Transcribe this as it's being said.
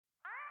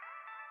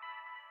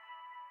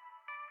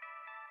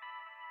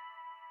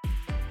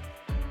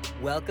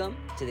Welcome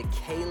to the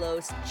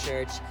Kalos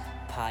Church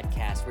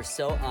podcast. We're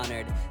so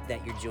honored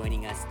that you're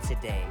joining us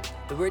today.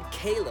 The word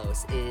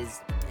kalos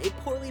is a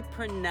poorly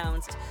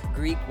pronounced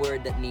Greek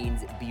word that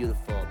means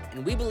beautiful.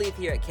 And we believe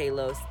here at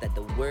Kalos that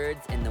the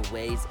words and the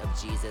ways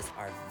of Jesus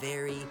are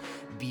very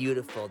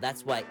beautiful.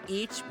 That's why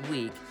each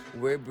week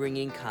we're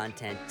bringing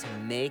content to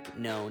make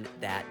known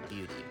that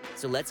beauty.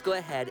 So let's go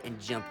ahead and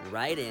jump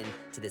right in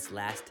to this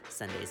last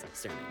Sunday's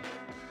sermon.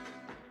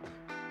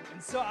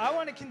 So I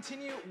want to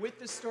continue with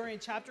the story in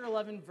chapter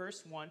 11,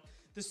 verse 1.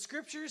 The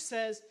scripture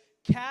says,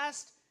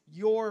 cast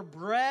your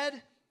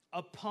bread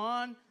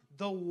upon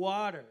the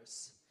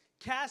waters.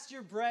 Cast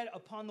your bread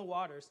upon the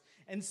waters.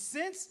 And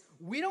since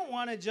we don't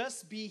want to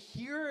just be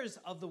hearers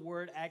of the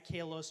word at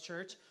Kalos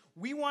Church,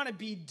 we want to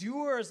be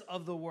doers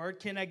of the word.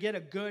 Can I get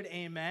a good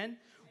amen?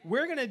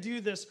 We're going to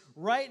do this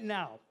right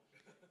now.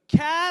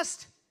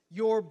 Cast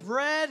your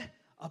bread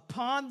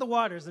upon the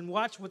waters. And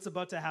watch what's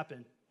about to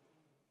happen.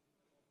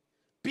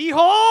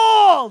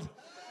 Behold,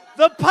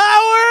 the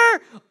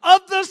power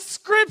of the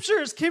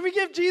scriptures. Can we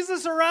give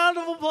Jesus a round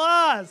of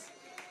applause?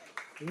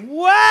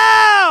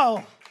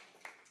 Wow.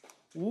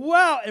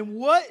 Wow. And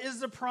what is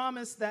the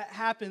promise that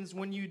happens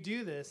when you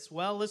do this?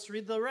 Well, let's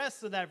read the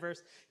rest of that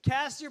verse.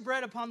 Cast your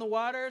bread upon the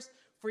waters,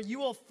 for you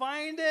will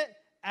find it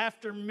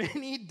after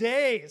many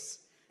days.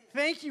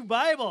 Thank you,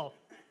 Bible.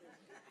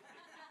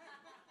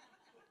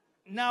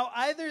 Now,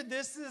 either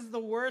this is the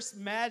worst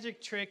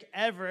magic trick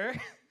ever,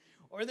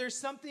 or there's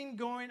something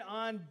going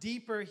on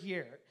deeper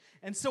here.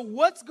 And so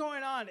what's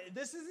going on?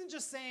 This isn't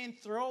just saying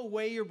throw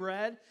away your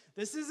bread.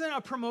 This isn't a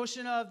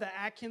promotion of the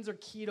Atkins or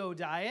keto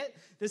diet.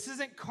 This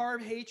isn't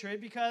carb hatred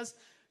because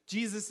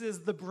Jesus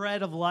is the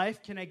bread of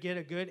life. Can I get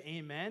a good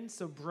amen?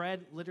 So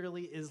bread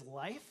literally is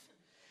life.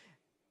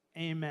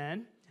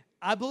 Amen.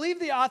 I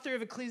believe the author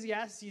of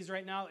Ecclesiastes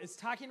right now is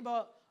talking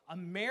about a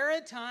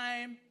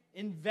maritime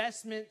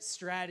investment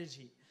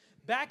strategy.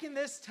 Back in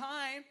this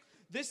time,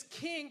 this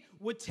king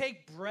would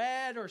take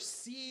bread or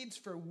seeds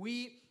for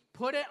wheat,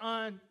 put it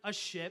on a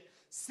ship,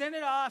 send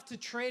it off to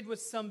trade with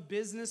some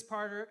business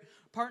partner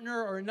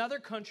or another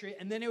country,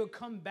 and then it would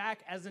come back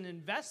as an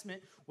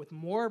investment with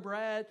more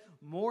bread,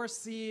 more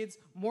seeds,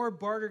 more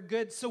barter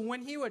goods. So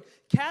when he would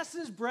cast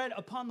his bread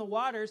upon the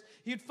waters,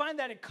 he'd find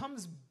that it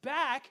comes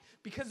back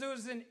because it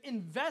was an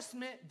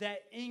investment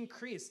that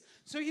increased.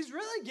 So he's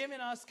really giving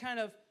us kind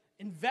of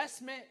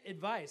investment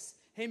advice.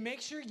 Hey, make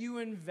sure you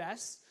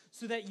invest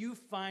so that you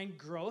find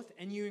growth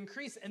and you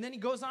increase. And then he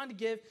goes on to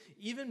give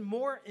even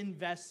more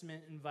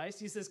investment advice.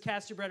 He says,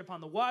 cast your bread upon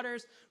the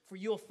waters, for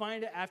you'll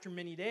find it after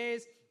many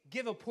days.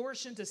 Give a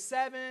portion to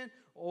 7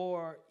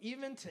 or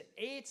even to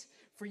 8,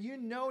 for you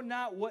know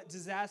not what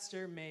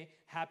disaster may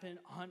happen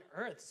on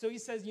earth. So he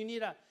says you need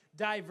to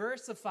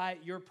diversify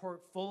your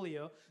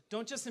portfolio.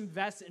 Don't just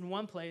invest in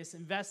one place,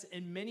 invest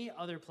in many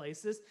other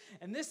places.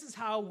 And this is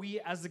how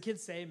we, as the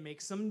kids say, make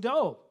some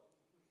dough,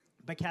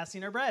 by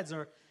casting our breads,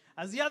 or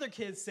as the other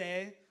kids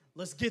say,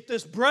 let's get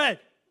this bread.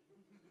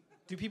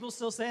 Do people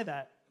still say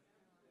that?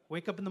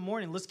 Wake up in the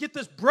morning, let's get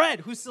this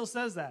bread. Who still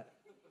says that?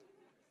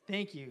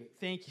 Thank you,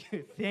 thank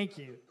you, thank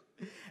you.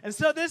 And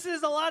so this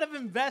is a lot of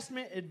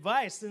investment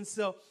advice. And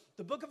so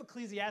the book of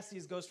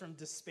Ecclesiastes goes from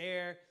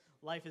despair,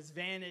 life is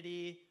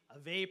vanity, a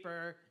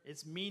vapor,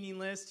 it's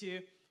meaningless, to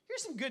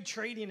here's some good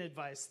trading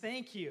advice.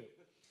 Thank you.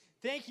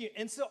 Thank you.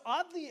 And so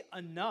oddly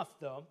enough,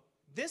 though,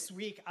 this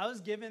week, I was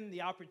given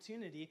the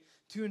opportunity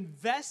to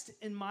invest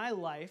in my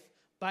life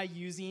by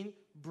using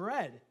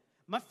bread.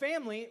 My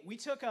family, we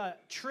took a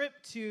trip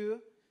to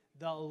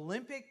the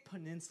Olympic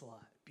Peninsula.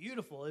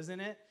 Beautiful,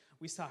 isn't it?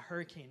 We saw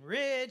Hurricane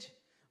Ridge.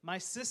 My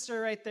sister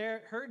right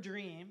there, her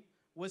dream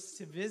was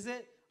to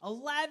visit a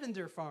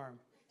lavender farm.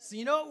 So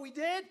you know what we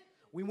did?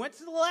 We went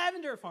to the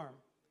lavender farm.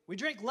 We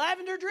drank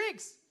lavender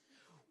drinks.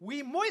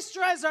 We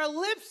moisturized our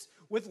lips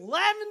with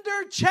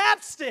lavender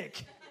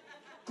chapstick.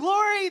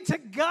 Glory to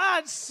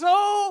God,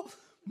 so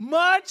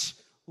much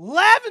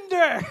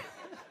lavender.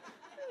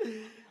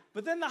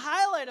 But then the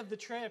highlight of the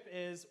trip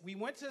is we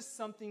went to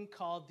something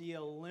called the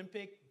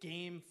Olympic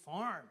Game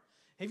Farm.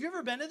 Have you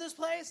ever been to this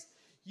place?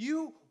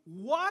 You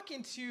walk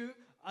into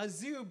a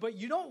zoo, but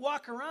you don't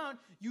walk around.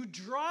 You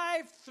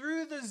drive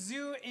through the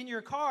zoo in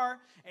your car,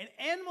 and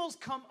animals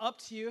come up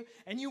to you,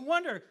 and you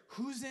wonder,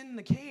 who's in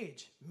the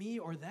cage, me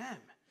or them?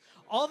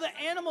 All the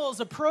animals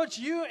approach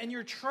you, and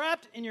you're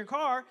trapped in your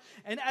car.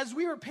 And as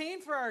we were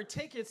paying for our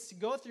tickets to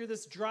go through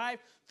this drive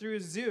through a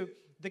zoo,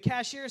 the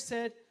cashier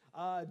said,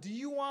 do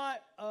you want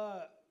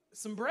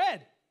some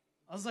bread?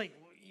 I was like,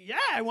 yeah,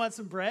 I want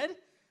some bread.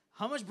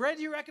 How much bread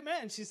do you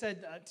recommend? She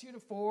said, 2 to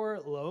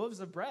 4 loaves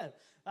of bread.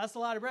 That's a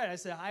lot of bread. I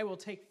said, I will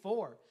take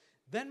 4.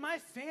 Then my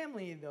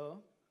family, though,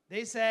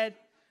 they said,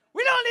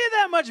 we don't need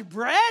that much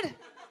bread.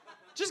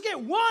 Just get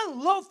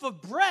 1 loaf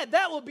of bread.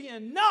 That will be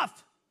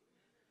enough.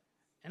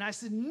 And I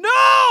said,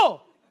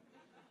 no,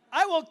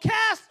 I will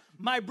cast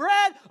my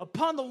bread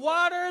upon the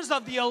waters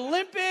of the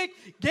Olympic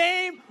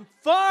Game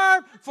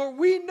Farm, for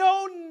we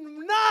know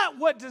not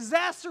what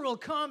disaster will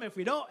come if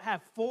we don't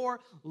have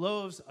 4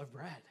 loaves of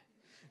bread.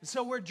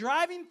 So we're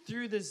driving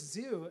through this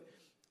zoo,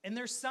 And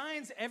there's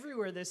signs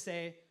everywhere that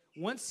say,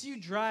 once you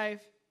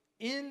drive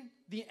in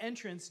the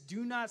entrance,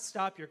 do not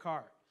stop your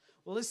car.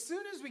 Well, as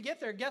soon as we get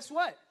there, guess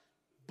what?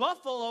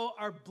 Buffalo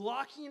are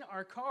blocking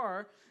our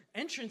car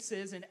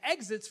entrances and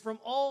exits from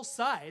all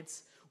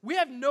sides. We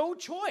have no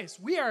choice.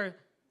 We are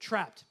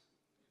trapped.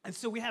 And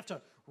so we have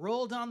to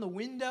roll down the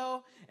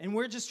window, and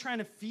we're just trying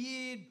to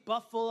feed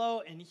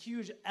buffalo and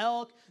huge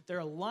elk. There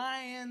are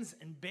lions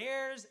and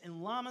bears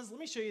and llamas. Let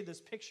me show you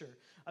this picture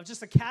of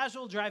just a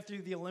casual drive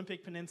through the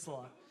Olympic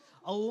Peninsula.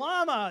 A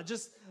llama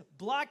just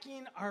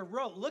blocking our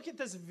road. Look at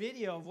this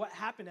video of what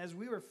happened as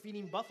we were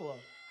feeding buffalo.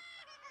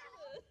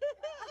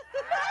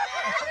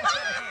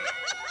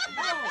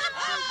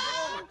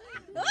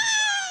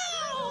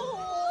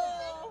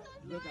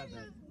 Look at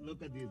that.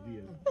 Look at these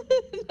deer.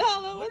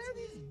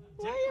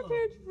 Why are your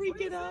parents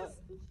freaking out?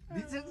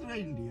 This is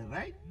reindeer,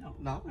 right?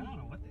 No. I don't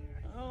know what they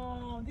are.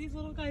 Oh, these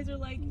little guys are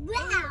like,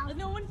 oh,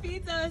 no one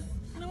feeds us.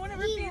 No one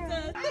ever feeds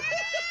us.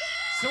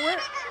 So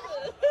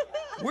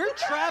we're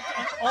trapped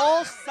on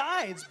all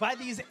sides by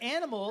these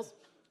animals,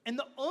 and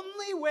the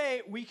only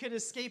way we could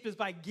escape is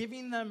by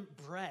giving them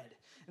bread.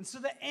 And so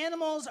the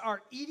animals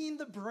are eating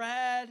the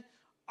bread.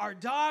 Our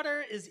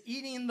daughter is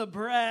eating the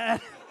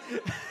bread.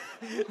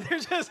 They're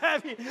just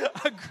having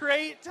a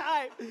great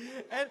time.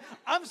 And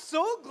I'm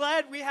so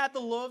glad we had the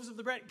loaves of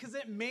the bread because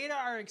it made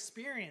our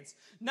experience.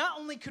 Not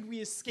only could we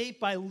escape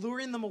by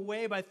luring them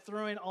away by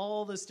throwing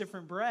all this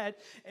different bread,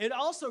 it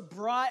also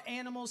brought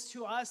animals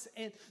to us.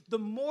 And the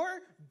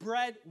more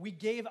bread we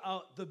gave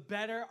out, the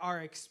better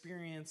our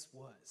experience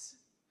was.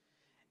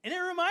 And it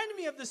reminded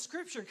me of the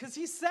scripture because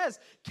he says,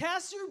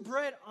 cast your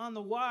bread on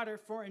the water,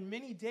 for in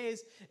many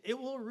days it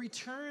will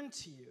return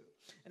to you.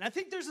 And I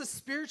think there's a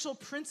spiritual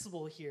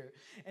principle here.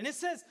 And it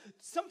says,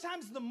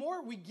 sometimes the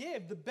more we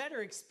give, the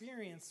better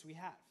experience we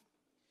have.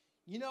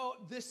 You know,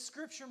 this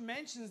scripture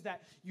mentions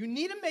that you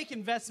need to make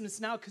investments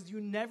now because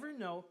you never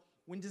know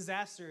when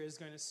disaster is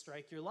going to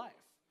strike your life.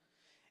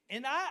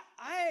 And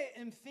I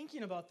am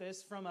thinking about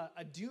this from a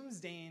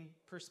doomsday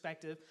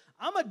perspective.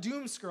 I'm a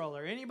doom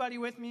scroller. Anybody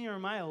with me, or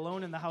am I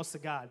alone in the house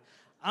of God?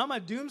 I'm a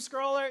doom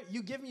scroller.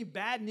 You give me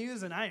bad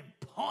news and I am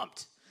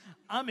pumped.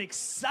 I'm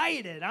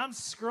excited. I'm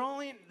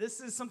scrolling. This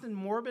is something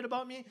morbid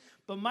about me,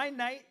 but my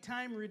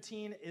nighttime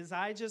routine is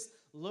I just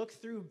look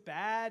through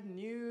bad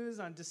news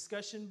on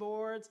discussion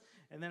boards,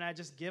 and then I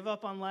just give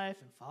up on life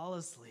and fall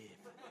asleep.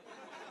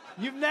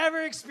 You've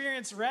never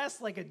experienced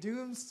rest like a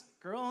doom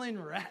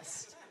scrolling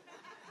rest.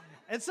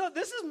 And so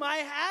this is my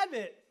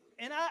habit.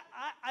 And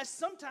I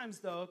sometimes,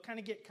 though, kind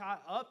of get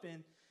caught up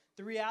in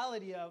the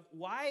reality of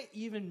why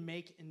even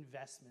make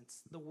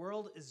investments? The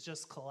world is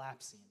just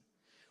collapsing.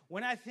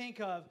 When I think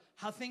of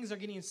how things are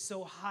getting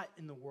so hot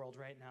in the world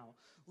right now,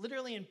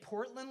 literally in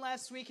Portland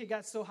last week, it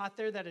got so hot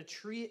there that a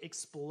tree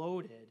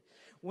exploded.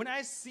 When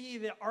I see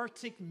the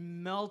Arctic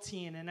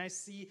melting and I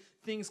see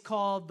things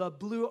called the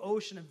Blue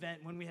Ocean event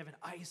when we have an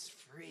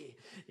ice-free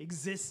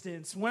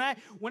existence, when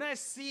I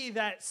see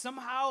that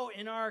somehow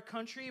in our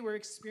country we're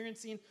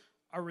experiencing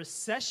a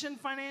recession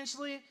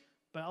financially,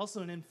 but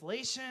also an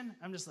inflation,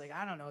 I'm just like,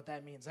 I don't know what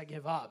that means. I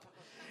give up.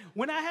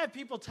 When I have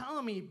people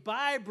telling me,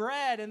 buy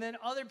bread, and then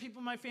other people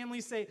in my family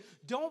say,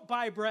 don't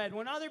buy bread.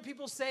 When other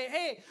people say,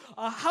 hey,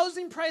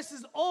 housing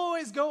prices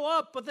always go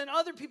up, but then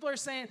other people are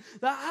saying,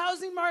 the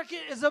housing market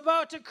is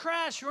about to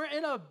crash. We're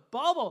in a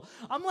bubble.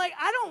 I'm like,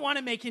 I don't want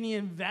to make any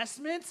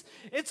investments.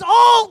 It's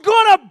all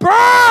going to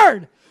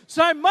burn.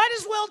 So I might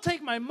as well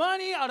take my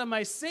money out of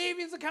my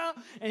savings account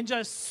and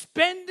just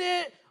spend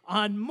it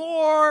on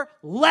more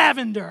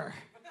lavender.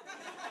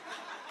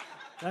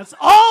 That's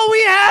all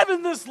we have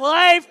in this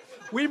life.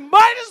 We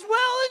might as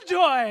well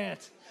enjoy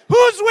it.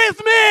 Who's with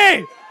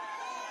me?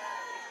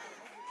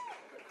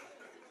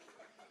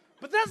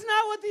 But that's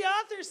not what the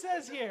author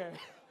says here.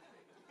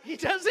 He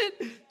doesn't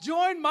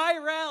join my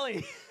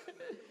rally.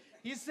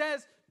 He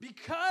says,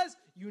 because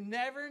you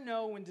never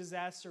know when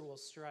disaster will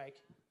strike,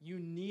 you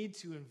need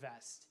to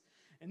invest.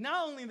 And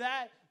not only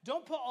that,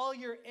 don't put all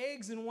your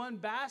eggs in one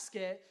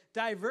basket.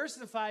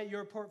 Diversify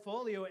your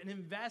portfolio and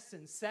invest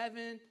in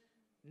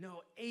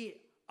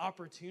 8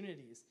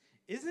 opportunities.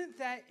 Isn't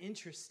that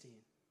interesting?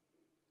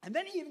 And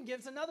then he even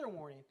gives another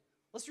warning.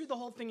 Let's read the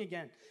whole thing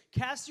again.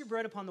 Cast your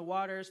bread upon the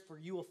waters, for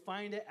you will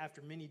find it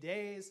after many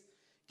days.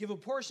 Give a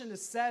portion to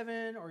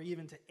 7 or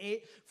even to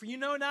 8, for you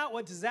know not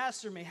what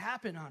disaster may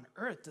happen on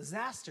earth.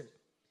 Disaster.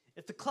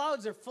 If the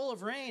clouds are full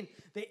of rain,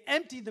 they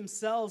empty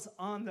themselves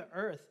on the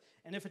earth.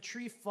 And if a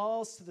tree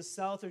falls to the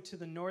south or to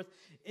the north,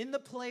 in the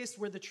place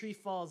where the tree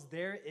falls,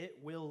 there it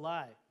will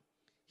lie.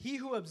 He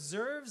who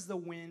observes the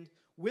wind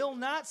will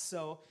not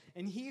sow,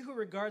 and he who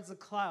regards the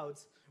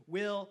clouds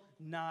will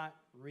not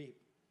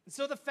reap. And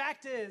so the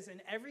fact is,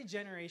 in every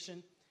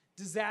generation,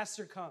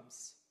 disaster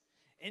comes.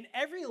 In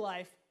every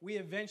life, we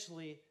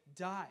eventually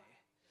die.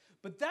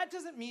 But that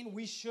doesn't mean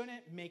we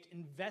shouldn't make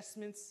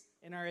investments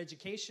in our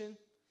education,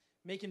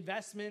 make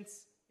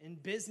investments in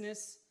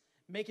business,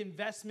 make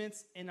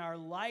investments in our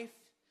life.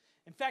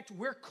 In fact,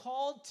 we're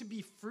called to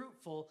be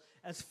fruitful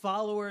as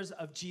followers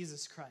of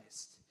Jesus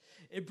Christ.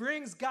 It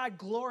brings God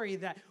glory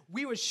that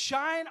we would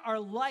shine our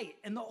light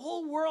and the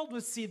whole world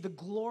would see the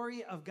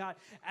glory of God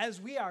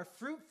as we are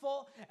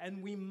fruitful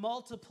and we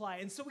multiply.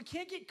 And so we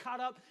can't get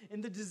caught up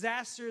in the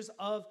disasters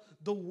of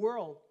the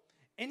world.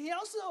 And he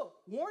also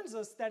warns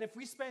us that if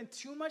we spend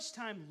too much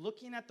time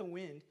looking at the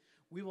wind,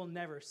 we will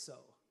never sow.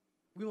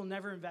 We will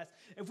never invest.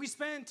 If we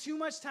spend too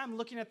much time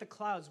looking at the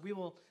clouds, we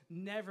will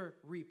never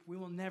reap. We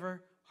will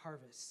never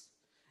harvest.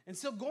 And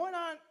so going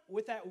on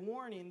with that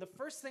warning, the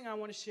first thing I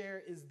want to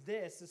share is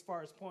this as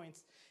far as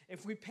points.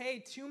 If we pay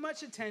too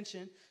much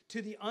attention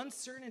to the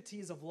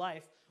uncertainties of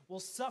life, we'll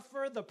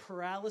suffer the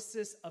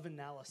paralysis of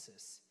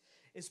analysis.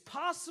 It's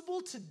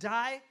possible to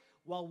die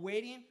while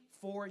waiting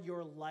for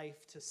your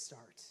life to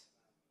start.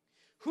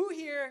 Who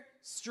here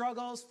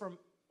struggles from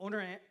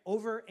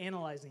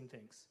over-analyzing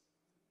things?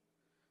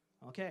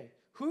 Okay.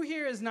 Who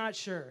here is not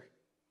sure?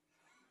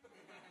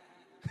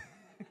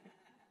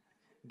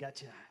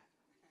 Gotcha.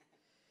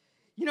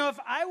 You know, if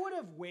I would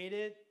have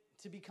waited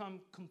to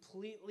become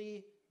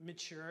completely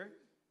mature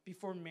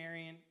before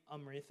marrying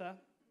Amritha,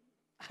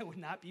 I would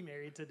not be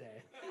married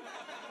today.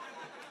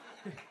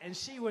 And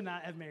she would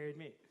not have married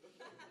me.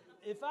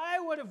 If I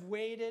would have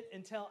waited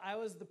until I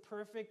was the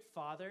perfect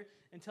father,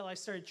 until I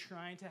started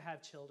trying to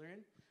have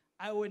children,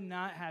 I would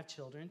not have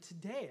children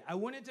today. I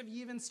wouldn't have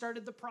even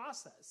started the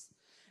process.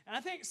 And I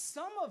think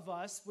some of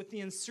us, with the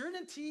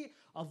uncertainty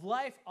of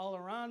life all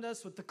around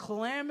us, with the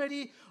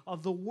calamity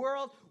of the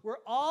world,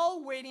 we're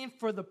all waiting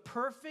for the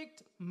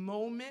perfect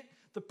moment,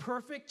 the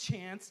perfect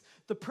chance,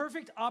 the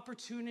perfect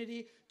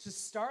opportunity to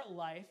start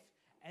life,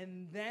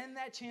 and then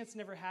that chance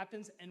never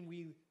happens, and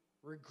we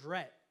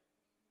regret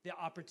the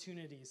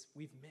opportunities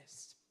we've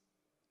missed.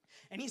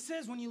 And he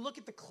says when you look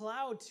at the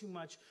cloud too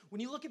much, when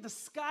you look at the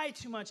sky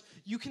too much,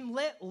 you can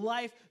let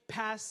life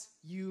pass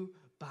you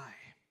by.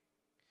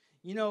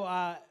 You know,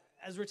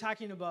 as we're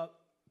talking about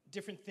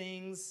different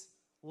things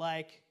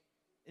like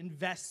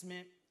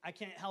investment, I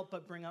can't help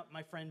but bring up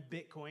my friend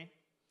Bitcoin.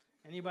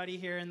 Anybody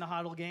here in the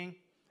HODL gang?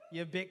 You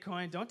have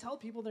Bitcoin. Don't tell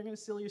people they're going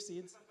to steal your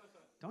seeds.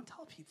 Don't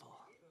tell people.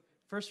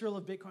 First rule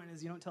of Bitcoin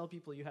is you don't tell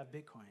people you have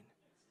Bitcoin.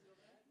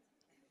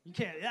 You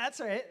can't. Yeah, that's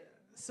right.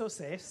 So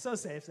safe,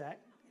 Zach.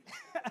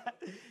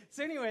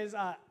 So anyways,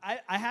 I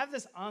have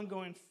this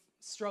ongoing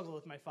struggle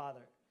with my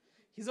father.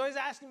 He's always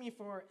asking me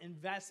for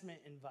investment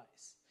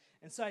advice.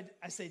 And so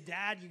I say,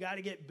 Dad, you got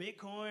to get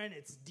Bitcoin.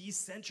 It's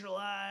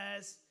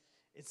decentralized.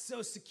 It's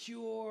so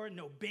secure.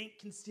 No bank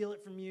can steal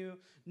it from you.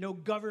 No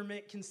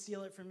government can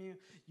steal it from you.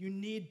 You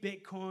need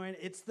Bitcoin.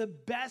 It's the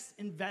best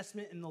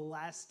investment in the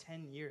last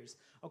 10 years,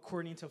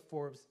 according to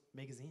Forbes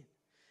magazine.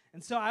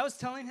 And so I was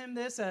telling him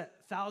this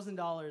at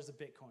 $1,000 a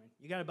Bitcoin.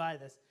 You got to buy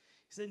this.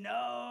 He said,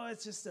 no,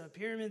 it's just a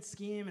pyramid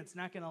scheme. It's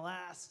not going to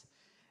last.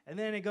 And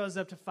then it goes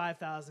up to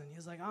 $5,000. He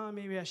was like, oh,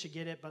 maybe I should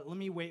get it, but let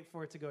me wait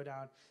for it to go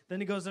down.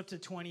 Then it goes up to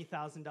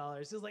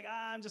 $20,000. He was like,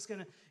 I'm just going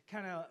to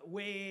kind of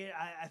wait.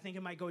 I think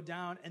it might go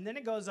down. And then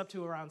it goes up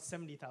to around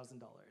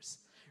 $70,000,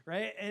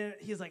 right? And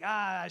he's like,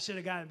 I should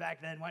have gotten it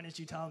back then. Why didn't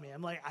you tell me?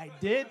 I'm like, I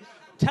did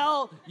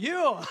tell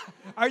you.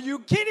 Are you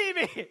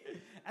kidding me?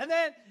 And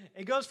then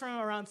it goes from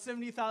around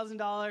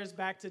 $70,000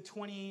 back to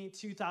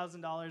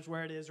 $22,000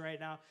 where it is right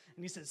now.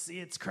 And he said, see,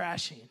 it's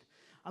crashing.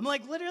 I'm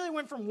like, literally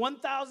went from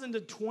 $1,000 to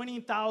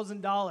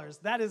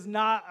 $20,000. That is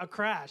not a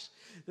crash.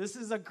 This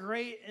is a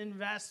great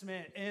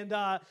investment. And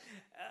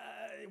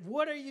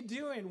what are you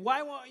doing?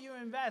 Why won't you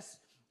invest?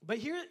 But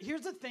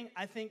here's the thing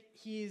I think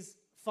he's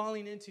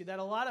falling into that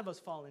a lot of us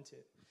fall into.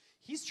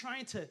 He's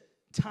trying to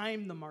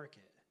time the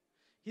market.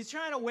 He's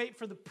trying to wait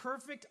for the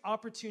perfect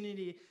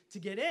opportunity to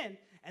get in,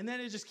 and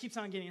then it just keeps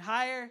on getting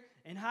higher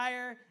and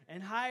higher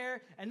and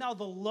higher. And now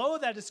the low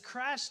that it's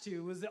crashed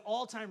to was the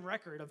all-time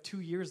record of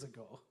 2 years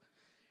ago.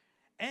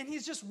 And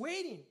he's just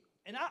waiting.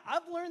 And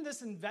I've learned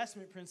this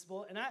investment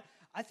principle, and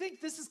I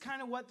think this is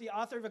kind of what the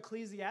author of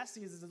Ecclesiastes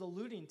is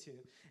alluding to.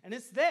 And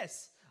it's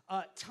this.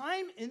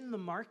 Time in the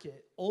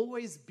market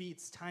always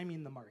beats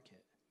timing the market.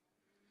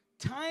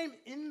 Time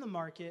in the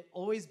market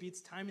always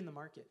beats timing the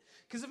market.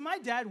 Because if my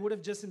dad would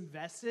have just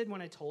invested when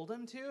I told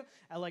him to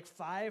at like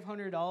 $500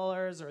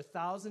 or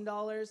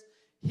 $1,000,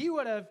 he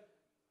would have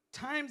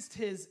times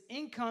his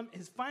income,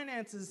 his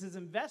finances, his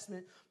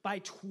investment by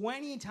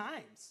 20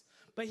 times.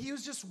 But he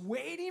was just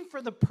waiting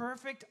for the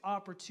perfect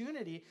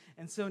opportunity.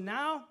 And so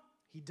now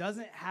he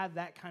doesn't have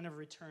that kind of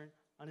return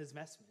on his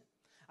investment.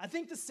 I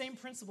think the same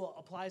principle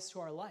applies to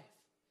our life.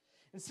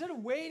 Instead of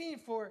waiting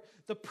for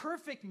the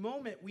perfect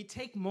moment, we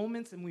take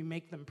moments and we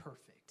make them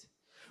perfect.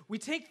 We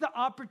take the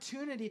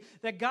opportunity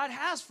that God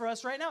has for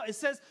us right now. It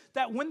says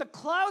that when the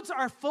clouds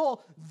are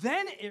full,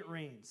 then it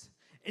rains.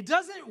 It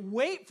doesn't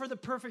wait for the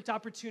perfect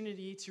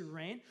opportunity to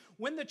rain.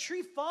 When the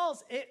tree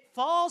falls, it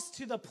falls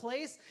to the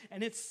place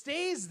and it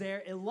stays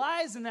there. It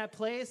lies in that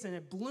place and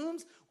it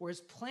blooms where it's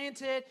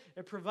planted.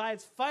 It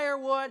provides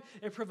firewood.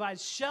 It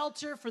provides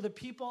shelter for the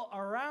people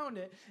around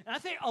it. And I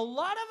think a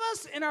lot of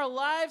us in our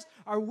lives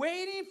are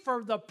waiting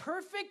for the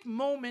perfect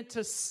moment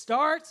to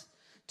start,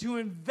 to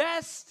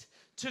invest,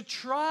 to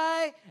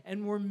try,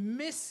 and we're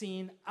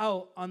missing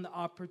out on the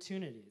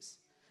opportunities.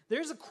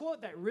 There's a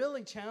quote that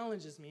really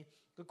challenges me.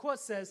 The quote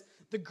says,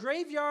 "The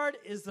graveyard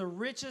is the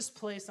richest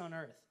place on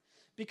earth,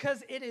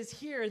 because it is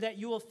here that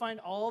you will find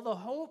all the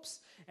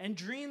hopes and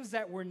dreams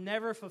that were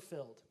never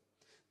fulfilled,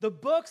 the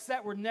books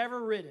that were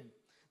never written,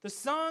 the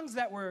songs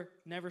that were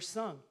never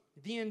sung,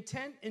 the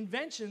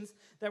inventions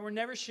that were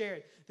never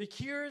shared, the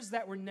cures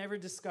that were never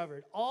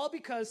discovered, all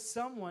because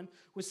someone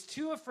was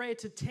too afraid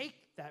to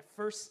take that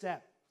first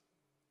step,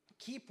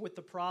 keep with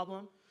the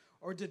problem,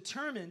 or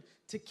determined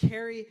to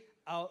carry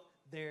out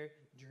their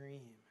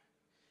dream."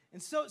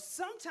 And so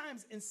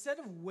sometimes, instead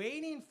of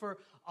waiting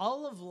for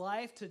all of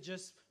life to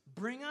just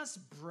bring us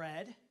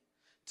bread,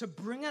 to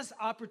bring us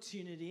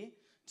opportunity,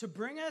 to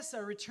bring us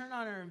a return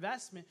on our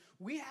investment,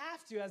 we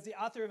have to, as the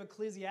author of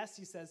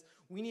Ecclesiastes says,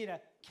 we need to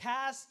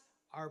cast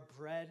our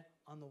bread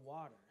on the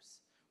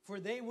waters, for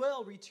they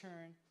will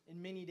return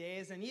in many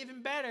days. And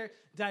even better,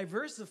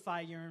 diversify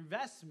your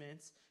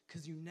investments,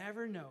 because you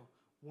never know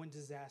when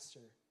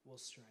disaster will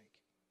strike.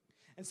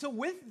 And so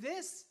with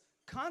this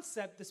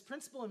concept, this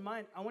principle in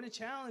mind, I want to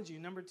challenge you,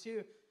 number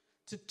 2,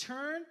 to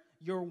turn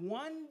your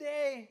one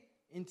day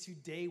into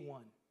day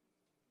one.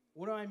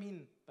 What do I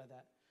mean by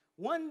that?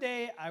 One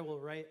day I will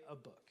write a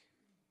book.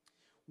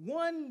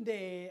 One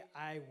day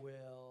I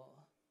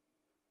will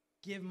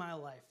give my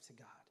life to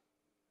God.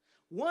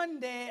 One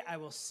day I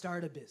will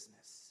start a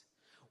business.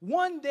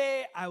 One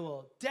day I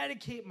will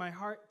dedicate my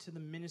heart to the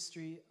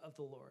ministry of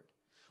the Lord.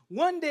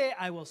 One day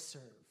I will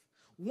serve.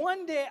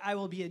 One day I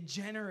will be a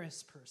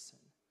generous person.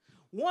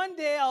 One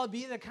day I'll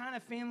be the kind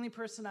of family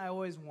person I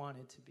always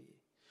wanted to be.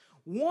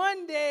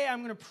 One day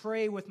I'm going to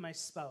pray with my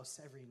spouse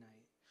every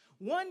night.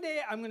 One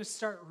day I'm going to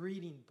start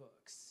reading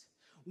books.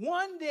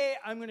 One day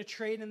I'm going to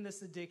trade in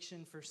this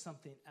addiction for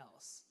something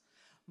else.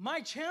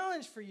 My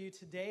challenge for you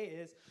today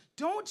is,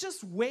 don't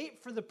just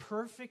wait for the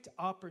perfect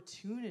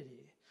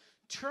opportunity.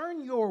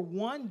 Turn your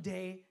one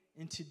day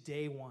into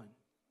day one.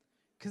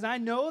 Because I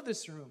know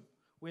this room,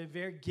 we have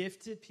very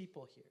gifted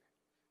people here.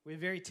 We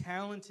have very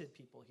talented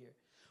people here.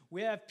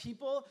 We have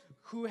people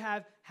who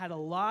have had a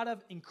lot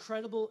of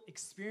incredible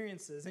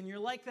experiences. And you're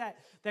like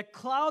that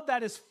cloud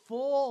that is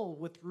full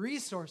with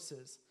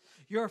resources.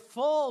 You're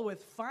full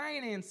with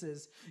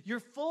finances.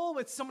 You're full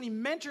with so many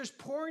mentors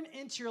pouring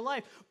into your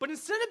life. But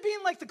instead of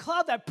being like the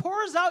cloud that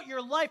pours out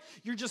your life,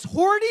 you're just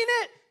hoarding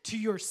it to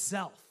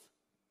yourself.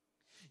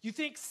 You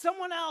think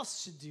someone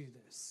else should do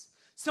this.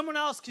 Someone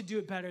else could do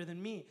it better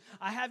than me.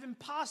 I have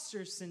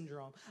imposter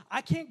syndrome.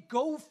 I can't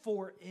go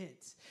for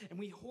it. And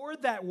we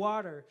hoard that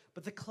water,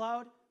 but the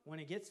cloud, when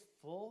it gets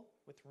full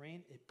with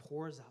rain, it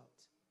pours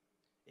out.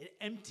 It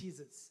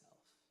empties itself.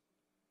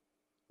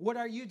 What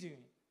are you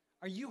doing?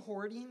 Are you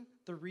hoarding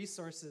the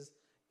resources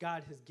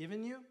God has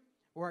given you,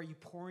 or are you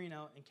pouring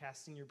out and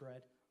casting your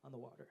bread on the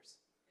waters?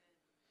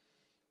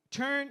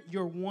 Turn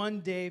your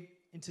one day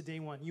into day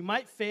one. You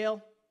might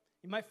fail.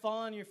 You might fall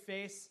on your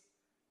face.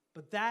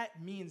 But that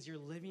means you're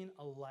living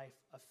a life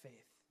of faith.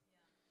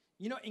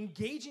 You know,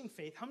 engaging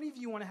faith. How many of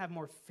you want to have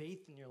more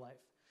faith in your life?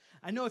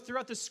 I know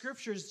throughout the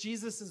scriptures,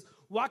 Jesus is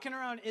walking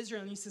around Israel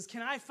and he says,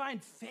 "Can I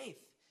find faith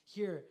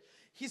here?"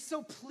 He's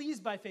so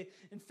pleased by faith.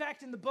 In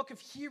fact, in the book of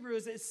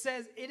Hebrews, it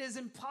says it is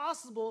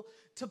impossible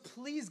to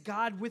please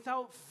God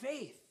without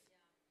faith.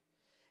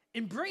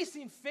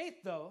 Embracing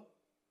faith, though,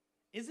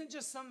 isn't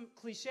just some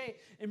cliche.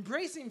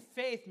 Embracing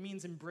faith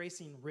means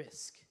embracing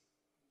risk.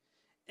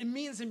 It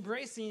means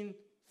embracing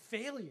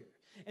failure.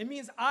 It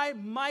means I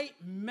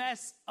might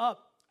mess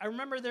up. I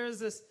remember there was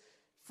this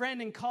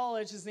friend in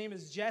college, his name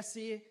is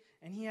Jesse,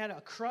 and he had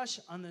a crush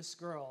on this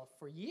girl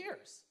for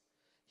years.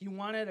 He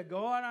wanted to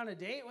go out on a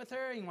date with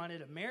her. He wanted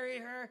to marry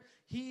her.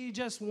 He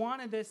just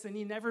wanted this, and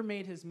he never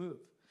made his move.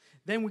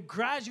 Then we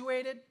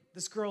graduated.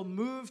 This girl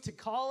moved to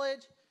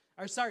college.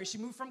 She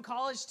moved from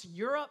college to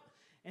Europe,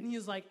 and he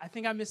was like, "I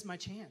think I missed my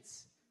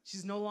chance."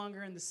 She's no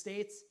longer in the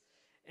States.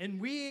 And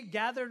we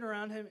gathered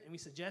around him, and we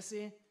said,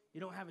 "Jesse,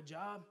 you don't have a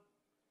job.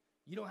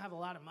 You don't have a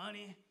lot of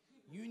money.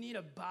 You need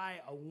to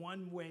buy a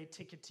one-way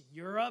ticket to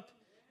Europe,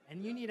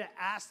 and you need to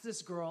ask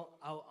this girl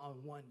out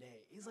on one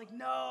day." He's like,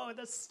 "No,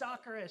 that's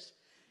stalkerish."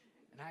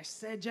 And I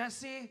said,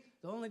 "Jesse,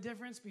 the only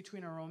difference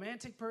between a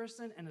romantic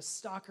person and a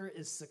stalker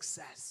is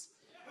success.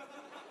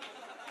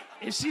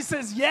 If she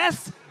says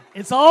yes,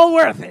 it's all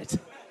worth it.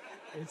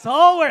 It's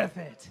all worth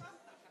it."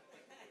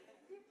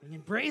 And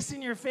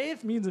embracing your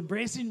faith means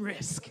embracing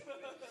risk.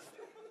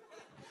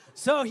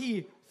 So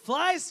he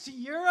flies to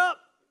Europe.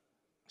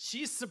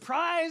 She's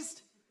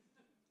surprised,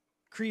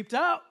 creeped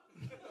out,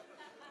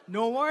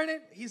 no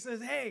warning. He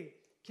says, "Hey,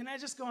 can I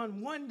just go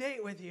on one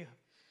date with you?"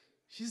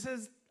 She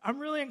says, "I'm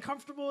really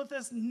uncomfortable with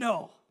this."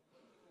 No.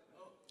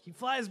 He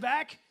flies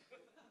back.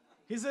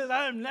 He says,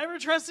 "I'm never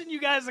trusting you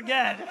guys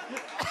again."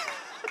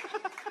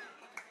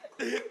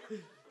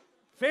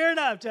 Fair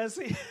enough,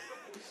 Jesse.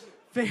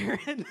 Fair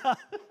enough.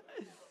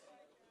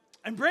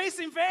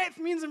 Embracing faith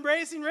means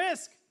embracing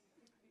risk.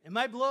 It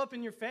might blow up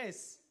in your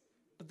face,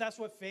 but that's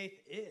what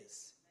faith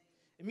is.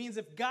 It means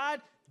if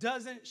God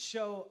doesn't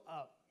show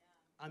up,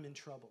 I'm in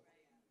trouble.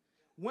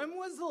 When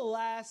was the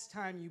last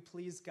time you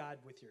pleased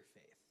God with your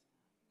faith?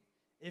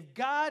 If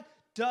God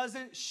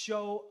doesn't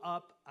show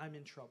up, I'm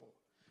in trouble.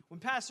 When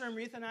Pastor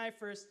Amrita and I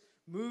first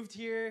moved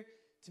here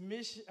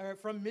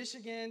from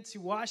Michigan to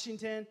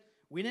Washington,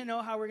 we didn't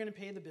know how we were going to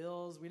pay the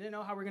bills. We didn't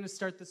know how we were going to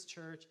start this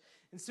church.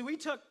 And so we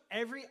took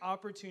every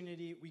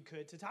opportunity we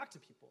could to talk to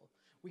people.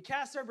 We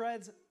cast our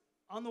breads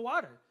on the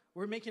water.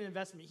 We're making an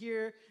investment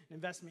here, an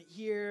investment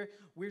here.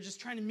 We're just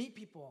trying to meet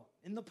people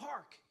in the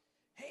park.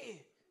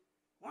 Hey,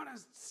 want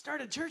to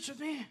start a church with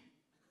me?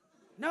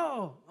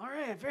 No. All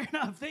right, fair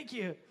enough. Thank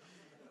you.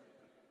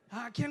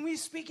 Can we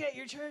speak at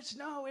your church?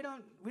 No, we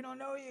don't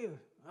know you.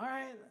 All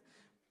right.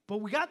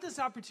 But we got this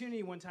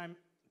opportunity one time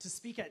to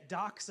speak at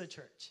Doxa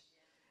Church.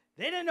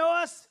 They didn't know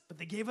us, but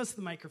they gave us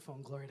the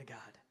microphone, glory to God.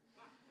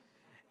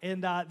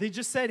 And they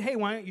just said, hey,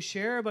 why don't you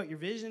share about your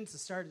vision to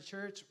start a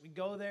church? We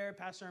go there.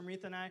 Pastor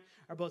Amrita and I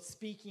are both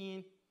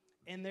speaking.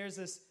 And there's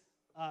this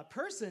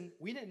person,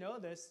 we didn't know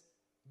this,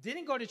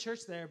 didn't go to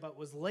church there, but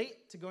was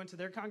late to go into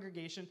their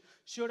congregation,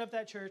 showed up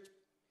at church,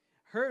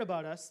 heard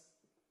about us,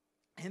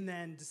 and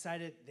then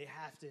decided they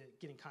have to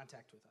get in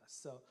contact with us.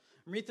 So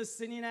Amrita's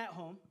sitting at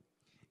home,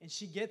 and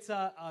she gets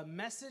a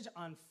message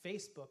on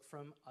Facebook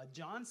from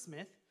John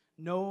Smith,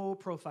 no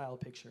profile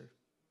picture.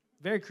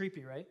 Very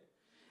creepy, right?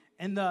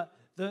 And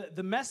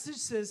the message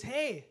says,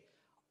 hey,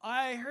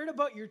 I heard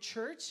about your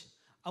church.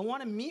 I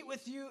want to meet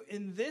with you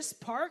in this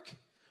park.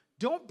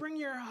 Don't bring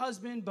your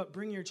husband, but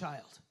bring your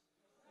child.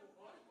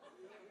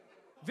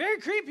 Very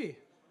creepy.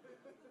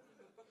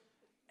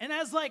 And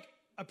as like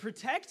a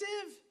protective,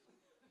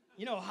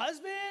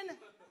 husband,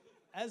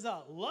 as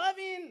a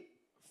loving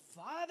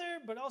father,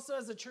 but also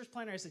as a church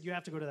planner, I said, you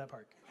have to go to that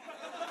park.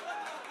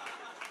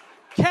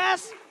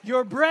 Cast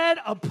your bread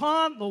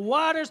upon the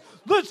waters.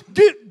 Let's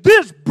get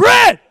this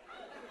bread.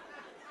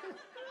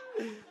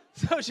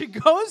 So she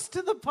goes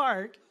to the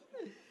park,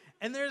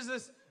 and there's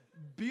this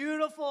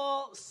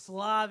beautiful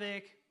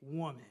Slavic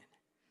woman,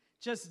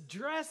 just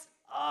dressed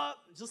up,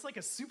 just like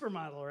a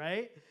supermodel,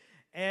 right?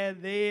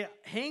 And they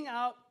hang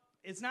out.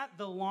 It's not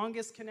the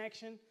longest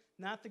connection,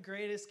 not the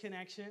greatest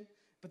connection,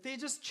 but they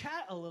just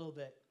chat a little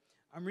bit.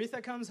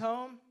 Amrita comes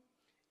home,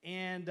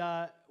 and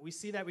we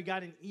see that we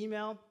got an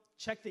email.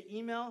 Check the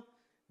email.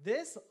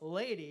 This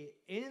lady,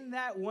 in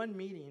that one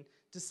meeting,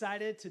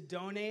 decided to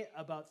donate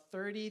about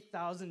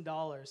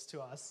 $30,000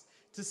 to us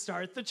to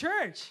start the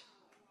church.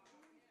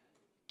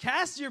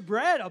 Cast your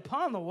bread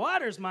upon the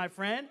waters, my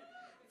friend,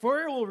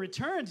 for it will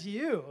return to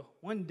you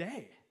one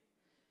day.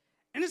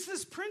 And it's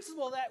this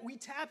principle that we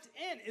tapped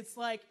in. It's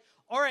like,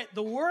 all right,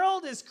 the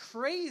world is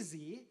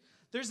crazy.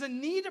 There's a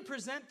need to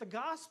present the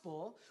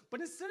gospel, but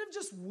instead of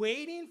just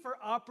waiting for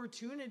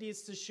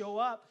opportunities to show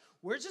up,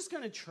 we're just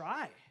going to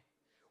try.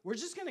 We're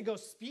just going to go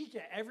speak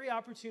at every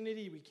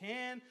opportunity we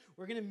can.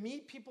 We're going to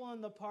meet people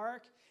in the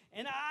park.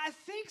 And I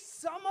think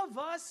some of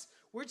us,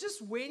 we're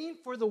just waiting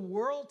for the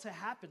world to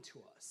happen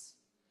to us.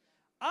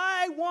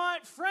 I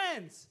want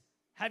friends.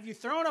 Have you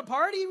thrown a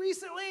party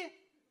recently?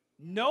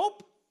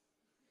 Nope.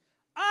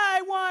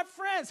 I want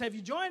friends. Have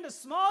you joined a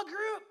small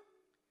group?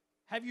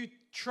 Have you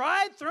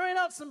tried throwing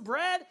out some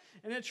bread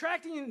and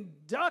attracting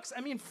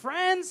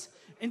friends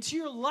into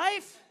your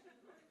life?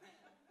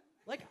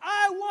 Like,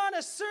 I want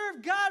to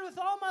serve God with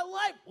all my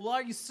life. Well,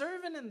 are you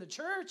serving in the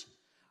church?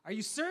 Are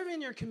you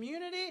serving your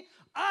community?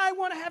 I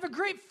want to have a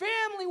great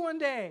family one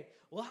day.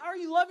 Well, how are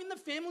you loving the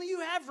family you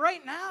have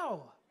right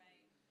now?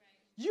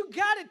 You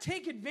got to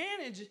take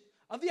advantage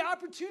of the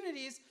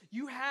opportunities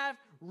you have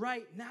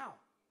right now.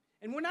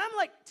 And when I'm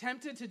like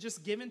tempted to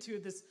just give into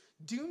this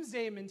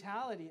doomsday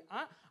mentality,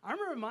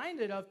 I'm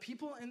reminded of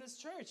people in this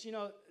church.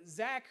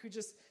 Zach, who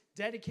just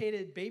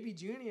dedicated baby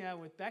Junia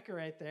with Becca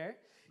right there,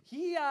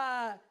 he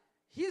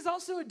is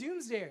also a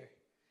doomsdayer.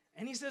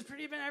 And he says,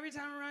 pretty much every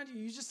time I'm around you,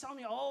 you just tell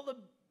me all the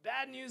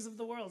bad news of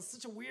the world. It's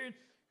such a weird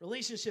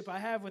relationship I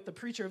have with the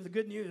preacher of the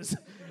good news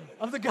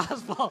of the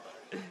gospel.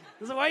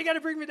 He's like, why you got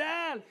to bring me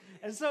down?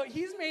 And so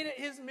he's made it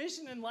his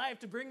mission in life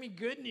to bring me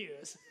good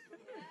news.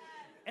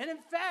 And in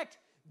fact,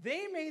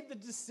 they made the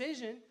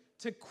decision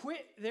to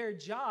quit their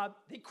job.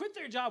 They quit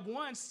their job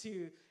once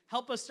to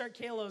help us start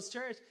Kalos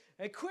Church.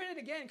 They quit it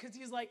again because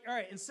he's like, all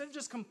right, instead of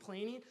just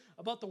complaining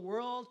about the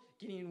world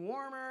getting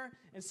warmer,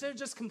 instead of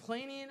just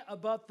complaining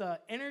about the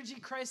energy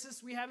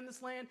crisis we have in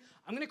this land,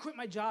 I'm going to quit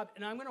my job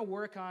and I'm going to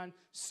work on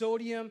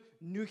sodium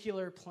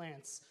nuclear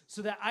plants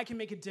so that I can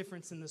make a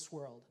difference in this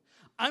world.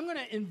 I'm going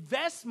to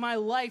invest my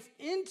life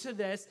into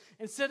this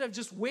instead of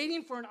just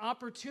waiting for an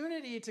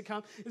opportunity to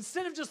come.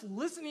 Instead of just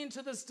listening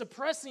to this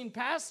depressing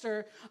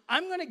pastor,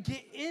 I'm going to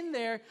get in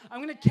there.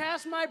 I'm going to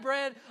cast my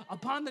bread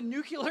upon the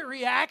nuclear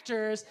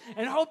reactors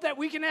and hope that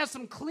we can have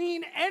some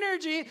clean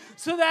energy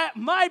so that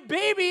my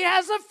baby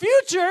has a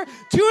future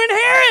to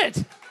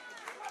inherit.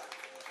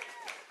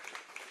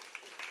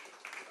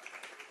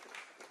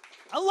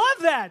 I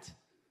love that.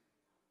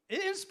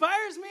 It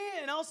inspires me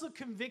and also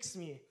convicts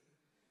me.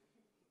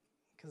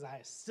 Because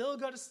I still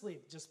go to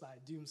sleep just by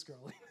doom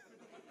scrolling.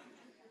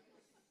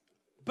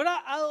 But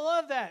I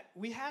love that.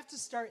 We have to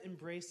start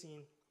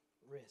embracing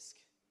risk.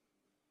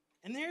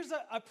 And there's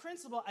a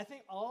principle I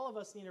think all of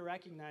us need to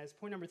recognize.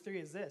 Point number 3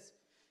 is this.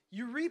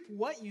 You reap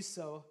what you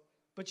sow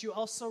but you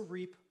also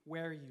reap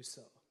where you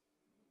sow.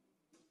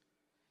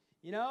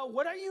 You know,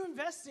 what are you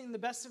investing the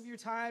best of your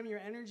time, your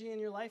energy, and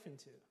your life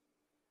into?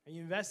 Are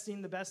you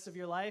investing the best of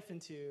your life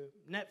into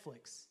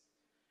Netflix?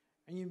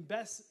 Are you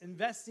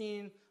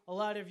investing a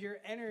lot of your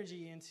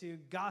energy into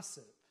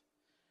gossip?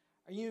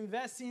 Are you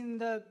investing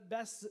the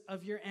best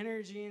of your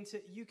energy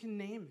into, you can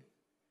name it?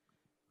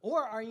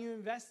 Or are you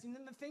investing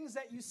in the things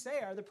that you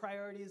say are the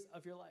priorities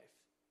of your life?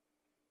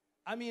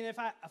 I mean, if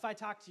I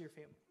talk to your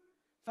family,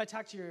 if I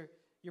talk to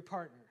your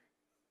partner,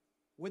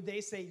 would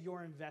they say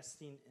you're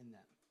investing in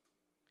them?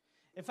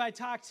 If I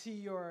talk to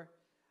your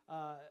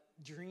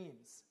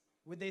dreams,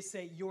 would they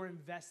say you're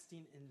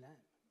investing in them?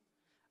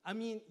 I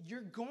mean,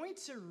 you're going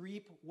to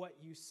reap what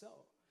you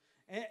sow.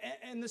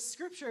 And the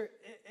scripture,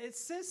 it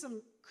says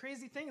some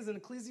crazy things. In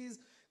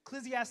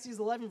Ecclesiastes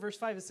 11, verse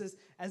 5, it says,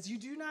 as you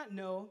do not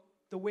know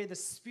the way the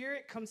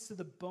Spirit comes to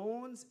the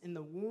bones in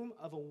the womb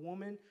of a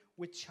woman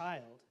with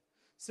child,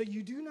 so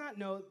you do not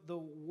know the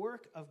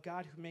work of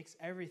God who makes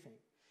everything.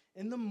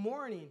 In the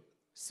morning,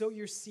 sow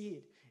your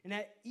seed, and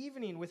at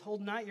evening,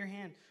 withhold not your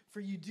hand,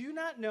 for you do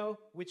not know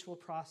which will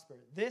prosper,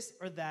 this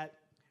or that,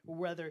 or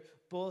whether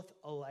both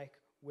alike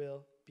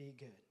will be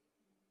good.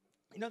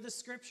 You know, the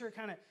scripture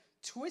kind of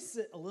twists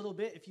it a little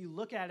bit if you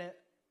look at it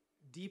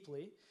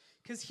deeply,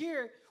 because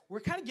here we're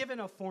kind of given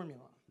a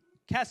formula.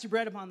 Cast your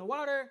bread upon the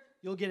water,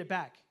 you'll get it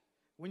back.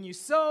 When you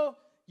sow,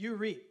 you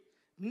reap.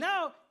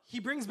 Now, he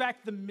brings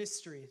back the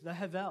mystery, the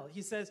Havel.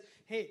 He says,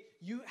 hey,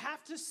 you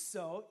have to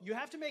sow, you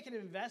have to make an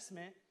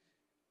investment,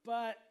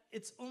 but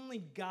it's only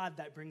God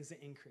that brings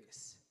the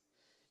increase.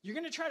 You're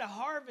going to try to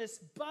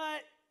harvest,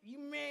 but you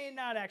may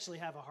not actually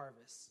have a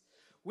harvest.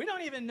 We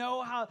don't even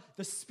know how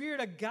the Spirit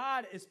of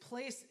God is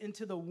placed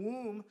into the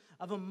womb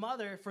of a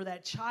mother for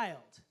that child.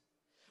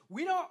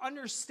 We don't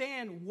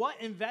understand what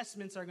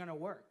investments are going to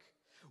work.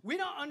 We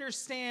don't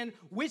understand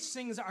which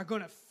things are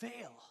going to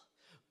fail,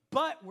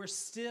 but we're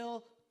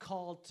still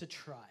called to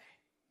try.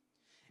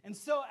 And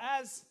so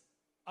as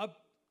a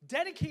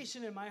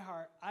dedication in my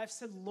heart, I've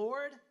said,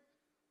 Lord,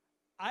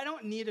 I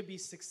don't need to be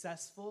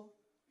successful,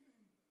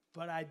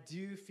 but I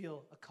do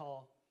feel a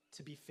call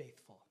to be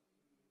faithful.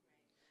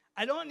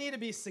 I don't need to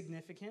be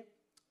significant.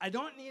 I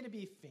don't need to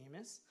be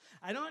famous.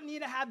 I don't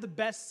need to have the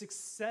best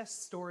success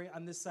story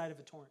on this side of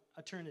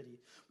eternity.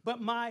 But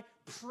my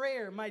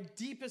prayer, my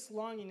deepest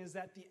longing is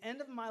that at the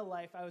end of my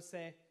life, I would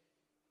say,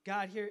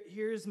 God,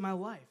 here's my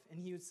life. And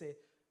he would say,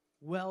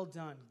 well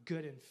done,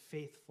 good and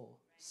faithful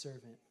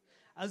servant.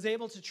 I was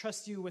able to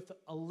trust you with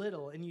a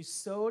little, and you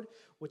sowed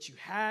what you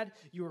had.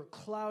 You were a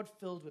cloud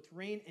filled with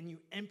rain, and you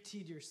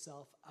emptied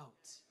yourself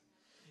out.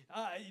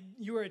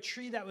 You were a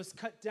tree that was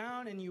cut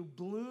down, and you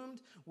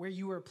bloomed where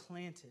you were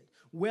planted.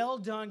 Well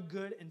done,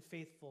 good and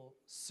faithful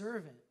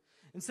servant.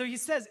 And so he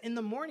says, in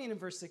the morning, in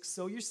verse 6,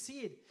 sow your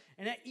seed,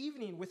 and at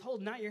evening,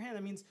 withhold not your hand.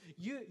 That means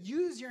you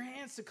use your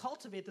hands to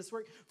cultivate this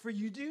work, for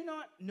you do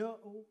not know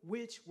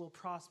which will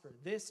prosper,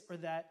 this or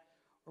that,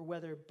 or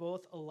whether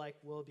both alike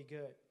will be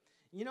good.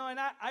 You know, and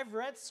I've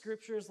read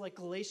scriptures like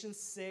Galatians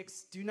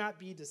 6, do not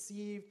be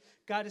deceived.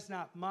 God is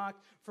not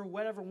mocked. For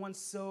whatever one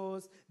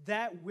sows,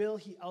 that will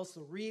he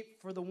also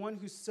reap. For the one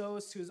who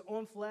sows to his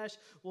own flesh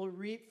will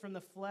reap from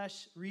the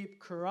flesh, reap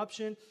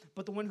corruption.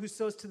 But the one who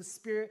sows to the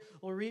Spirit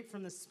will reap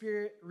from the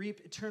Spirit, reap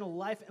eternal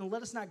life. And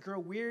let us not grow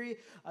weary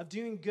of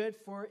doing good,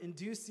 for in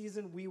due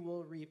season we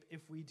will reap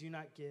if we do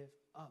not give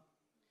up.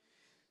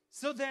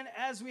 So then,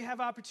 as we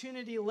have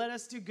opportunity, let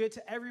us do good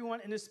to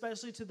everyone, and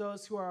especially to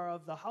those who are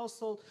of the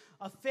household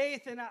of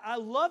faith. And I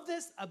love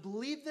this. I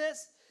believe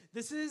this.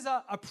 This is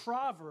a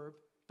proverb,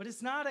 but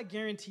it's not a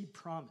guaranteed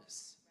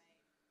promise.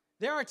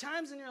 There are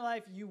times in your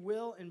life you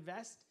will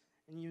invest,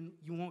 and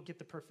you won't get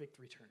the perfect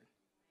return.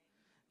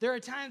 There are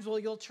times where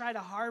you'll try to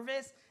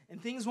harvest, and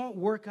things won't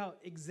work out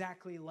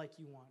exactly like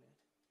you wanted.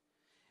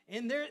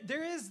 And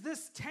there is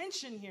this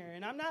tension here,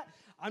 and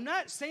I'm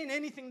not saying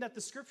anything that the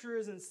scripture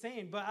isn't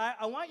saying, but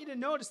I want you to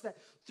notice that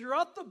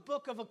throughout the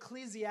book of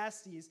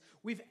Ecclesiastes,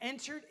 we've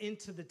entered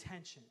into the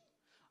tension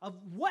of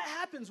what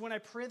happens when I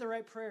pray the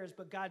right prayers,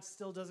 but God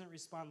still doesn't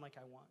respond like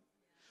I want.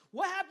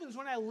 What happens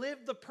when I live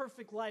the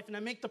perfect life and I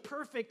make the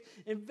perfect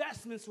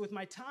investments with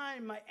my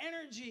time, my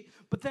energy,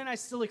 but then I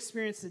still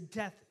experience a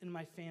death in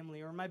my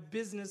family, or my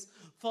business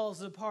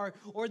falls apart,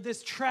 or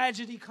this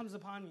tragedy comes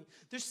upon me?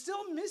 There's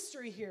still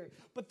mystery here,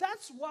 but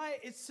that's why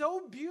it's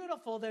so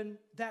beautiful then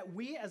that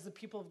we as the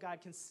people of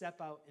God can step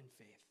out in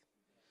faith.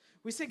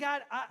 We say,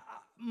 God,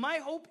 my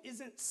hope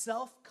isn't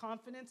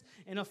self-confidence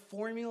in a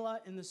formula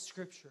in the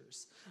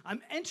scriptures.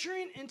 I'm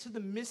entering into the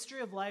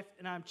mystery of life,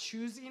 and I'm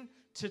choosing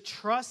to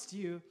trust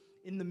you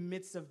in the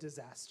midst of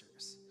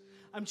disasters.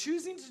 I'm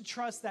choosing to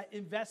trust that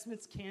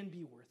investments can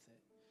be worth it.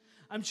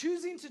 I'm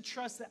choosing to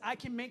trust that I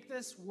can make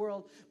this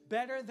world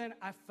better than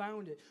I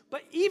found it.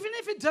 But even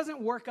if it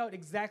doesn't work out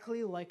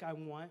exactly like I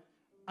want,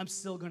 I'm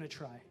still going to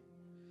try.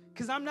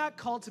 Because I'm not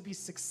called to be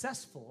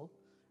successful.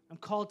 I'm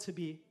called to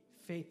be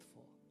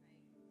faithful.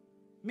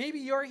 Maybe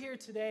you're here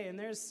today and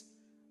there's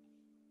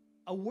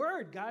a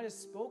word God has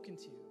spoken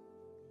to you.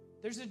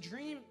 There's a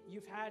dream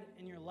you've had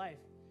in your life,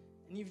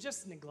 and you've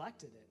just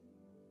neglected it.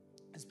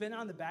 has been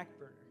on the back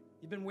burner.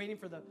 You've been waiting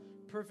for the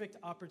perfect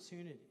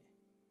opportunity.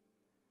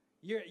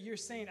 You're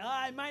saying,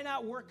 it might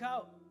not work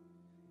out.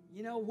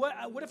 You know,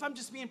 what if I'm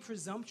just being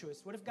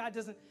presumptuous? What if God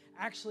doesn't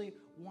actually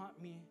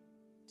want me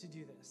to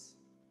do this?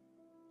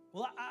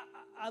 Well,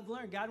 I've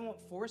learned God won't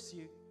force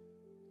you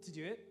to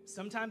do it.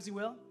 Sometimes he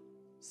will.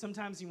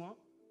 Sometimes he won't.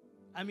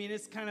 I mean,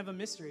 it's kind of a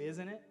mystery,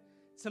 isn't it?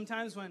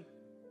 Sometimes when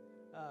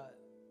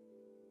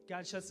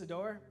God shuts the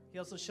door, he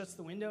also shuts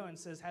the window and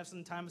says, have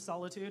some time of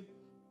solitude.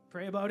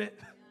 Pray about it.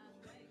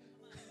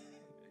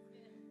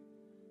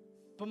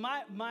 But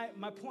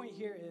my point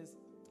here is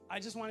I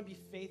just want to be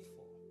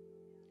faithful.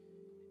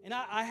 And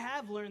I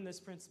have learned this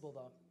principle,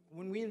 though.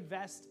 When we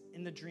invest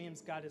in the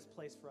dreams God has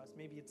placed for us,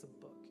 maybe it's a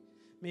book,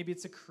 maybe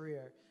it's a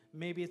career,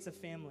 maybe it's a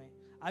family.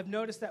 I've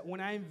noticed that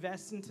when I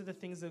invest into the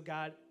things of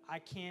God, I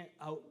can't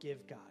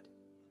outgive God.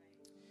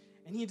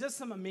 And he does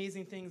some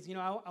amazing things. You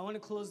know, I want to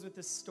close with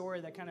this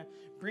story that kind of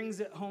brings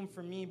it home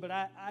for me. But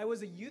I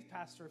was a youth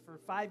pastor for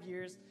 5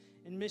 years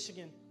in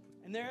Michigan.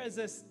 And there is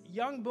this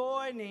young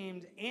boy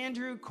named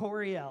Andrew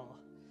Coriel.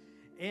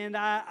 And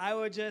I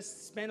would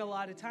just spend a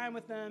lot of time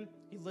with him.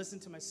 He'd listen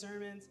to my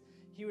sermons.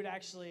 He would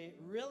actually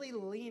really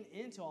lean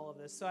into all of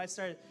this. So I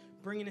started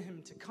bringing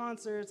him to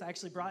concerts. I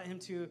actually brought him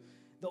to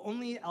the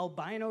only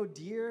albino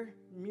deer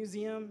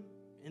museum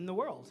in the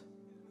world.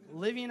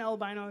 Living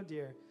albino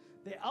deer.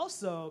 They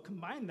also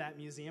combined that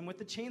museum with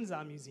the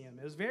Chainsaw Museum.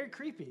 It was very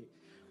creepy.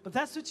 But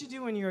that's what you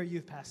do when you're a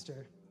youth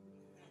pastor.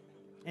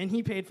 And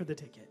he paid for the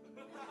ticket.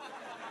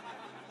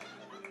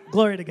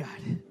 Glory to God.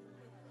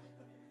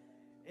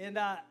 And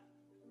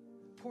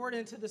poured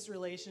into this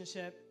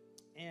relationship.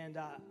 And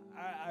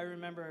I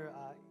remember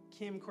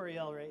Kim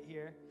Coriel right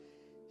here.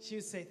 She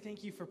would say,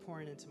 thank you for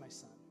pouring into my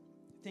son.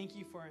 Thank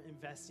you for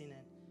investing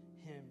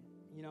in him.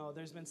 You know,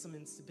 there's been some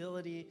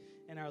instability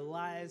in our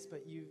lives,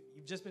 but you've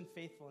just been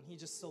faithful, and he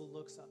just so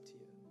looks up to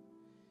you.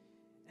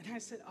 And I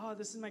said,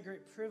 this is my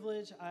great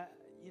privilege.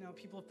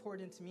 People have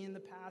poured into me in the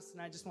past,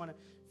 and I just want to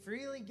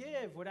freely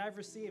give what I've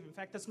received. In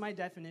fact, that's my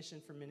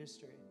definition for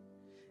ministry.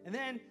 And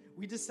then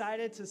we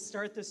decided to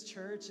start this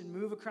church and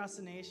move across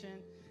the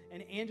nation,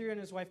 and Andrew and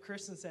his wife,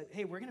 Kristen, said,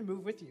 hey, we're going to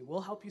move with you.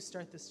 We'll help you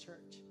start this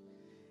church.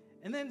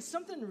 And then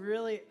something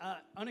really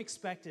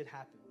unexpected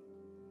happened.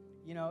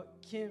 You know,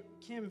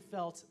 Kim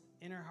felt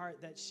in her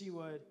heart that she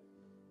would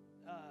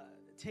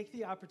take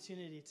the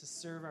opportunity to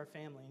serve our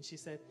family. And she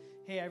said,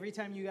 hey, every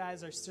time you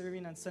guys are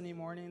serving on Sunday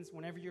mornings,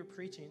 whenever you're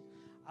preaching,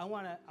 I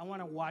want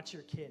to watch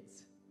your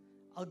kids.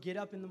 I'll get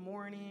up in the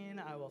morning,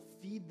 I will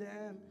feed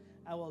them,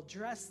 I will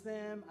dress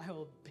them, I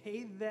will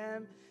bathe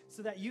them,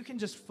 so that you can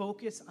just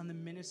focus on the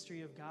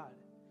ministry of God.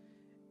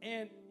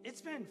 And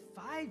it's been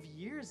 5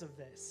 years of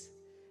this.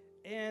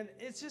 And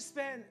it's just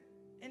been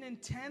an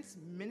intense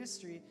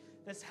ministry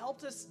that's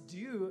helped us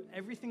do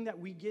everything that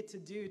we get to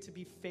do to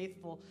be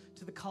faithful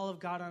to the call of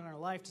God on our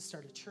life, to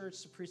start a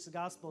church, to preach the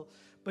gospel.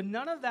 But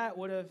none of that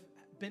would have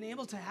been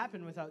able to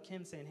happen without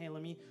Kim saying, hey,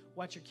 let me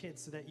watch your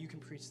kids so that you can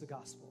preach the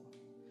gospel.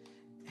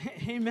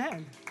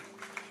 Amen.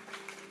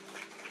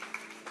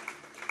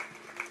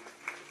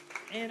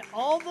 And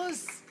all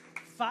those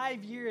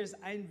 5 years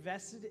I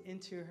invested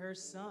into her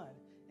son,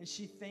 and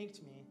she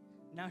thanked me.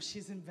 Now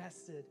she's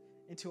invested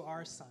into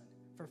our son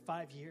for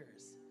 5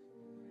 years.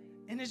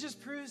 And it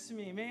just proves to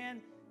me,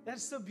 man,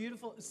 that's so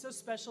beautiful. It's so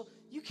special.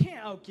 You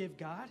can't outgive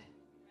God.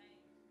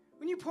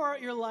 When you pour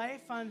out your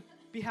life on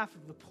behalf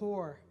of the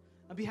poor,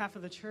 on behalf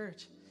of the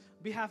church,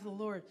 on behalf of the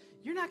Lord,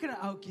 you're not going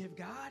to outgive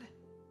God.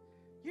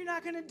 You're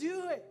not going to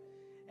do it.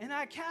 And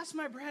I cast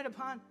my bread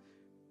upon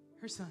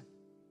her son.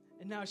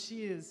 And now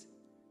she is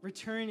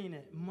returning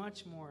it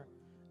much more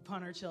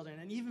upon her children.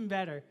 And even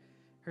better,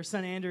 her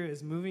son Andrew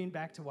is moving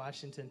back to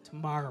Washington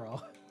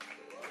tomorrow.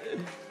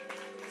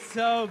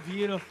 So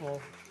beautiful.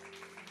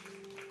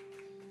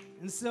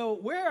 And so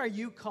where are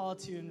you called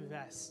to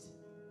invest?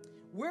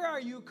 Where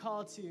are you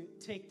called to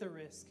take the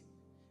risk?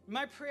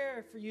 My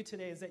prayer for you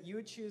today is that you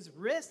would choose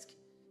risk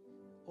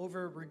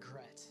over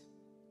regret.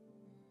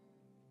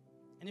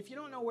 And if you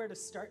don't know where to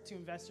start to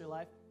invest your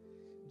life,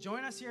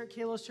 join us here at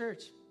Kalos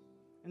Church.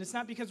 And it's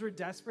not because we're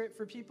desperate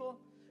for people,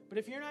 but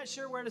if you're not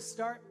sure where to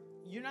start,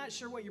 you're not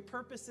sure what your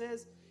purpose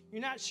is,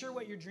 you're not sure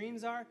what your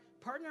dreams are,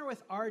 partner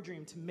with our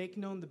dream to make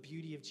known the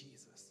beauty of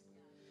Jesus.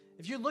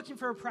 If you're looking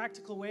for a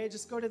practical way,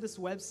 just go to this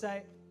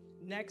website,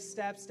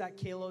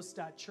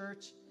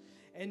 nextsteps.kalos.church,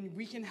 and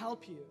we can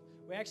help you.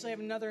 We actually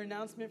have another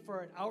announcement for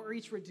an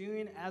outreach we're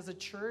doing as a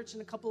church in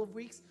a couple of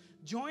weeks.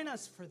 Join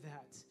us for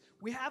that.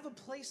 We have a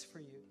place for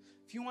you.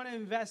 If you want to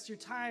invest your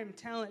time,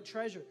 talent,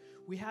 treasure,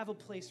 we have a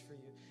place for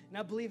you. And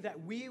I believe that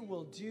we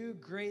will do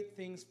great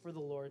things for the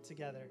Lord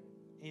together.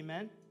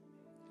 Amen?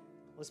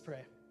 Let's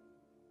pray.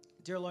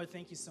 Dear Lord,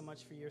 thank you so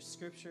much for your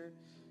scripture,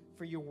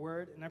 for your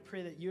word. And I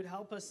pray that you would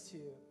help us to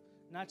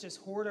not just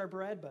hoard our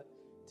bread, but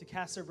to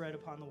cast our bread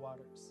upon the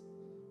waters.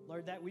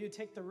 Lord, that we would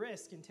take the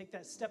risk and take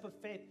that step of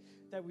faith,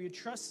 that we would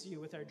trust you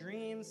with our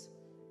dreams,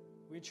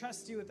 we would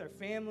trust you with our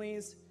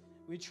families,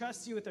 we would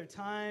trust you with our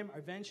time,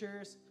 our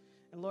ventures.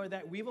 And Lord,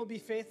 that we will be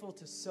faithful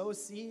to sow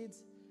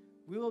seeds,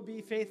 we will be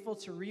faithful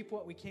to reap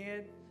what we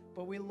can,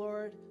 But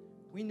Lord,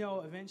 we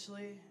know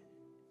eventually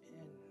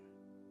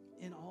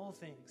in all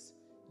things,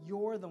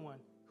 you're the one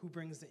who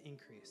brings the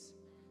increase.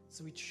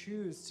 So we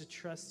choose to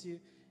trust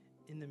you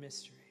in the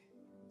mystery.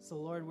 So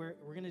Lord, we're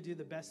going to do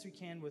the best we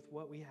can with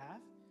what we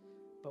have,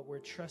 but we're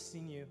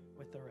trusting you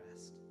with the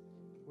rest.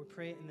 We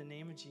pray in the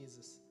name of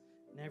Jesus.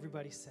 And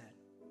everybody said,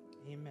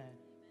 amen.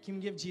 Can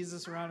we give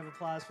Jesus a round of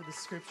applause for the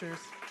scriptures?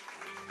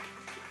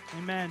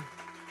 Amen.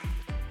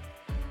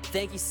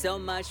 Thank you so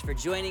much for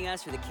joining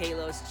us for the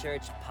Kalos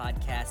Church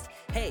podcast.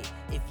 Hey,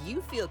 if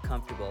you feel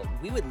comfortable,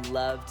 we would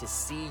love to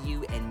see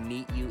you and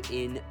meet you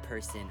in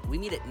person. We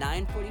meet at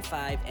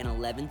 9:45 and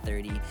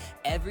 11:30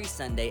 every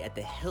Sunday at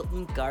the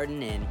Hilton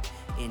Garden Inn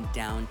in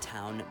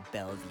downtown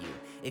Bellevue.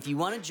 If you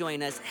want to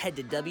join us, head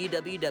to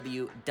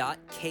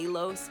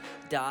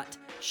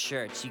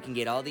www.kalos.church. You can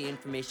get all the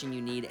information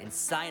you need and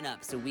sign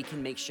up so we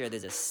can make sure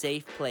there's a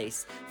safe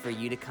place for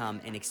you to come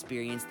and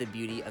experience the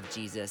beauty of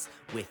Jesus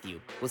with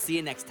you. We'll see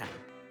you next time.